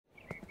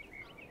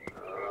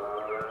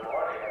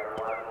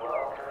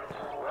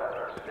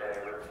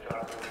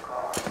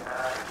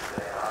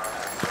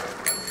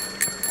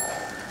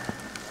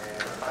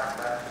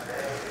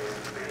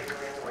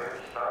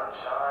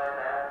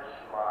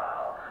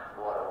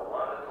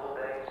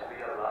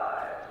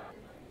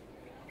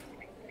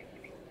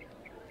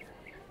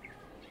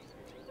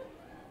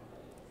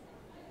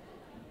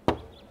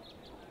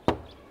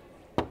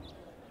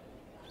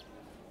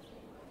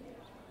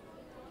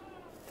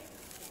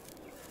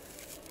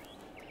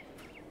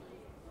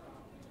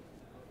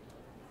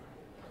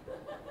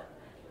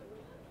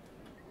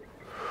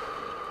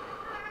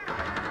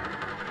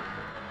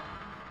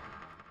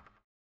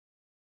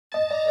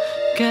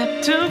เก็บ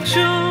ทุก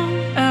ช่วง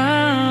อา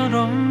ร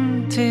มณ์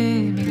ที่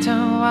มีเธอ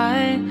ไว้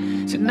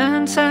จะนา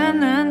นแสน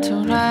นานเท่า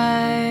ไร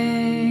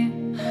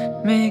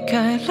ไม่เค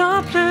ยล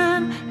บเลือ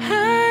นห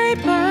าย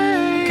ไป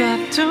กับ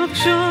ทุก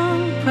ช่วง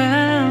เว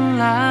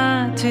ลา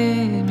ที่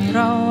มีเร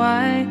าไว้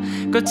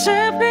ก็เจ็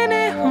บใน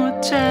หัว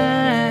ใจ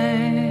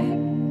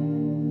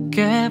เ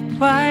ก็บ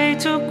ไว้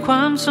ทุกคว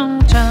ามทรง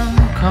จ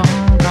ำของ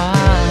เรา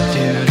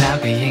ดูแล้ว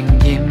ก็ยิ่ง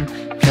ยิ้ม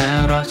เพลอ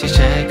รอเฉ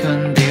ยๆคน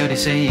เดียวได้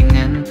ซะอย่าง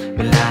นั้นเ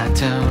วลาเ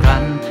ธอรั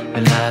นเว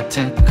ลาเธ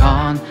อคอ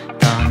น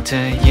ตอนเธ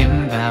อยิ้ม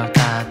แววต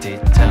าที่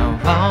เธอ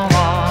ว้า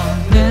ว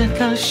นึกแ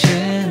ล้ว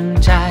ชื่น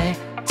ใจ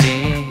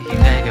ที่ยัง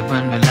ได้กับวั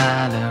นเวลา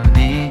เหล่า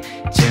นี้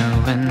จะ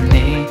วัน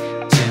นี้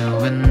จะ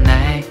วันไหน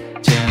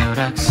จะ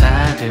รักษา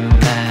ดู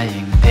แลอย่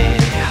างดี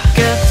เ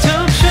ก็บทุ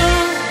กช่ว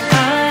งอ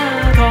า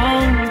ร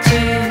มณ์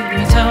ที่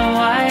มีเธอไ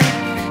ว้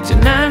จะ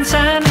นานแส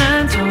นนา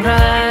นเท่าไร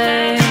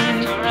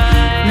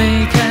ไม่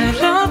เคย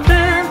ลบเ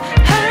ลือน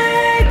หา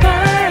ยไป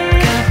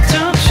กับ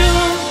ทุกช่ว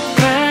ง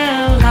เว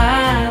ลา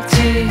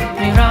ที่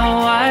มีเรา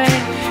ไว้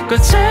ก็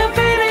เจ็บไป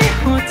ใน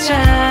หัวใจ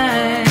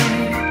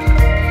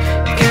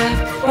เก็บ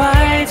ไว้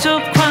ทุ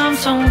กความ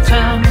ทรงจ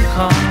ำข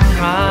อง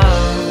เรา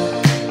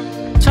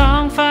ท้อ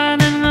งฟ้า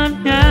นั้นงด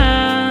งา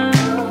ม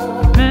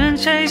เหมือน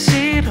ใช้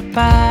สีระบ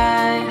า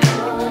ย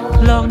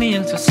โลกนี้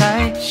ยังสดใส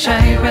ใช้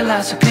เวลา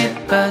สักนิด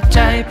เปิดใจ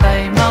ไป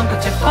มองก็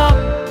จะพบ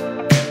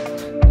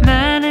แ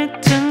ม้นึก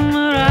ถึงเ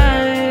มื่อไร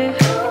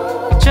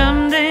จ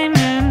ำได้เห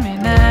มือนไม่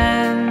นา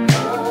น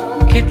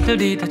คิดแล้ว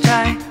ดีต่อใจ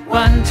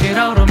วันที่เร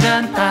าร่วมเดิ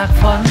นตาก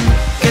ฝน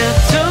เก็บ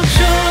ทุก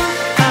ช่วง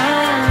อา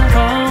ร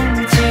ม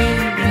ณ์ที่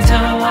มีเธ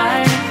อไว้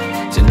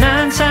จะนา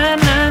นแสน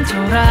นานเท่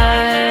าไร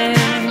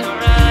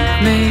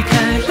ไม่เค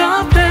ยล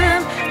บเลือ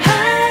นห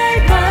าย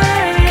ไป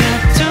กับ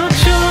ทุก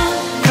ช่วง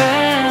เว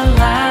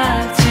ลา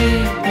ที่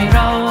มีเร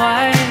าไว้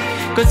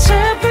ก็เ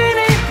จ็บไปใ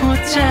นหัว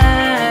ใจ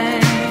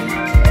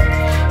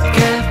เ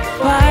ก็บ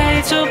ไว้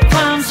ทุกคว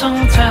ามทรง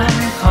จ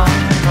ำของ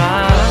เรา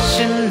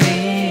ฉันมี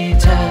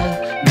เธอ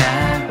แม้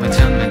ว่าธ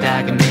รรมดา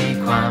ก็มี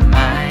ความหม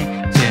าย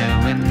เจอ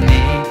วัน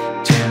นี้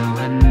เจอ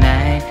วันไหน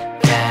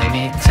แค่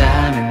มีเธอ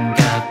มัน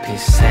ก็พิ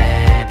เศ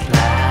ษแ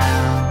ล้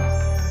ว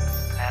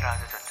และเรา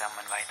จะจดจำ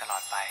มันไว้ตลอ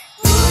ดไป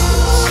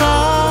สอ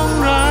ง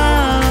เรา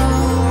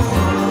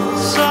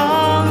สอ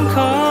งค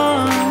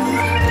น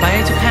ไป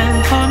ทุกแห่ง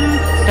พ้น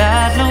แด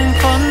ดลม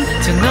ฝน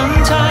ถนน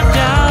ทอดย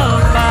าว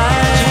ไป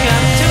จะเก็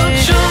บทุก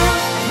ช่วง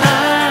อา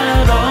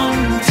รม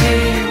ณ์ที่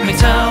มี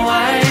เธอไ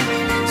ว้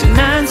จะน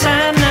านแส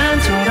นนาน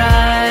เท่าไร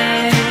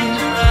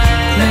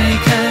ไม่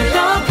เคยล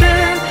บเลื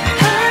อน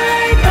หา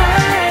ยไป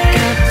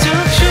กับทุ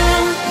กช่ว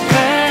งเว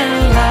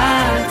ลา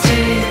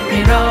ที่มี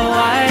เราไ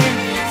ว้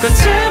ก็เ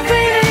จ็บไป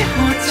ใน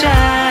หัวใจ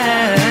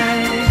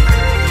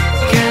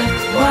เก็บ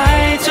ไว้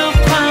ทุก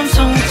ความท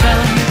รงจ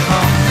ำข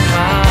องเร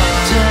า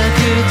เธอ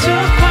คือทุ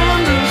กความ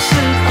รู้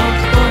สึกอบ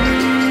อุ่น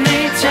ใน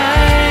ใจ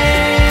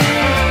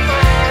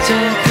เธอ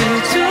คือ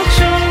ทุก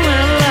ช่วงเว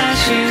ลา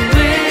ชี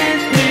วิต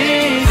นี้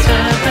เธอ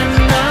เป็น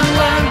ราง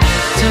วัล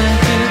เธอ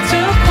คือ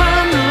ทุกควา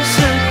มรู้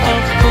สึกอ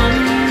บอุ่น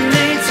ใน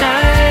ใจ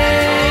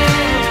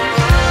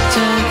เธ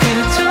อคื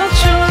อทุก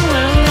ช่วงเว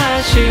ลา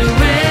ชี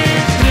วิ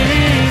ตนี้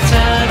เธ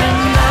อเป็น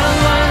ราง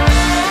วัล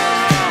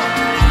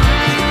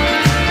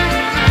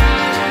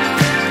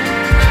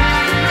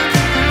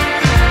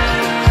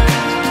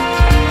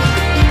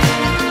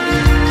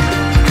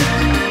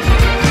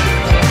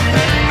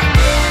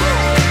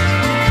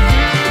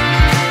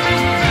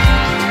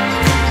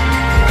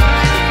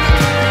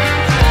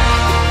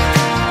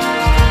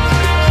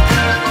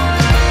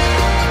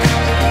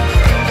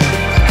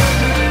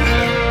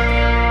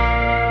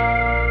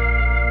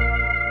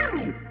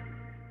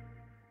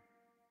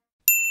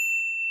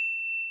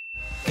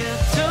เก็บ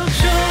ทุก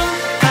ช่วง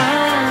อา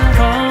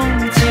รม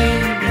ณ์ที่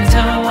มีเธ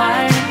อไว้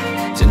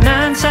จะนา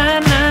นแส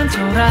นนานเ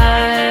ท่าไร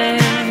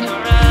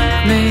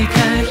ไม่เค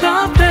ยล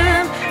บเลือ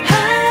นห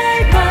าย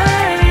ไป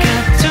กั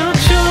บทุก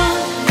ช่วง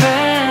เว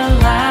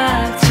ลา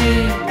ที่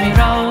มีเ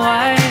ราไ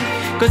ว้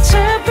ก็เ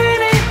จ็บไป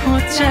ในหัว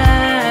ใจ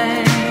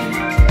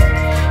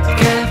เ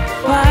ก็บ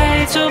ไว้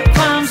ทุกค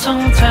วามทร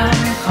งจ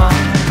ำของ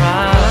เรา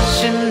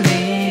ฉัน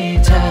มี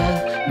เธอ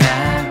แม้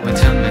ว่า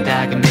ธรรมดา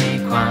ก็มี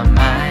ความห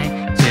มาย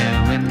เจอ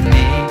วัน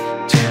นี้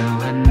เจอ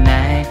วันไหน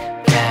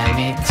แค่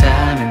มีเธอ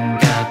มัน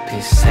ก็พิ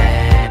เศ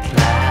ษแ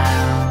ล้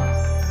ว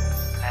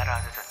และเรา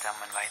จะจดจำ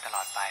มันไว้ตล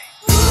อดไป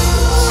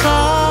ส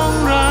อง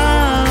เรา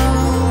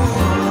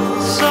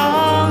สอ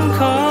ง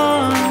ค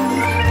น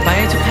ไป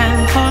ทุกแห่ง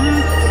พ้น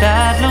แด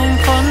ดลม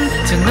ฝน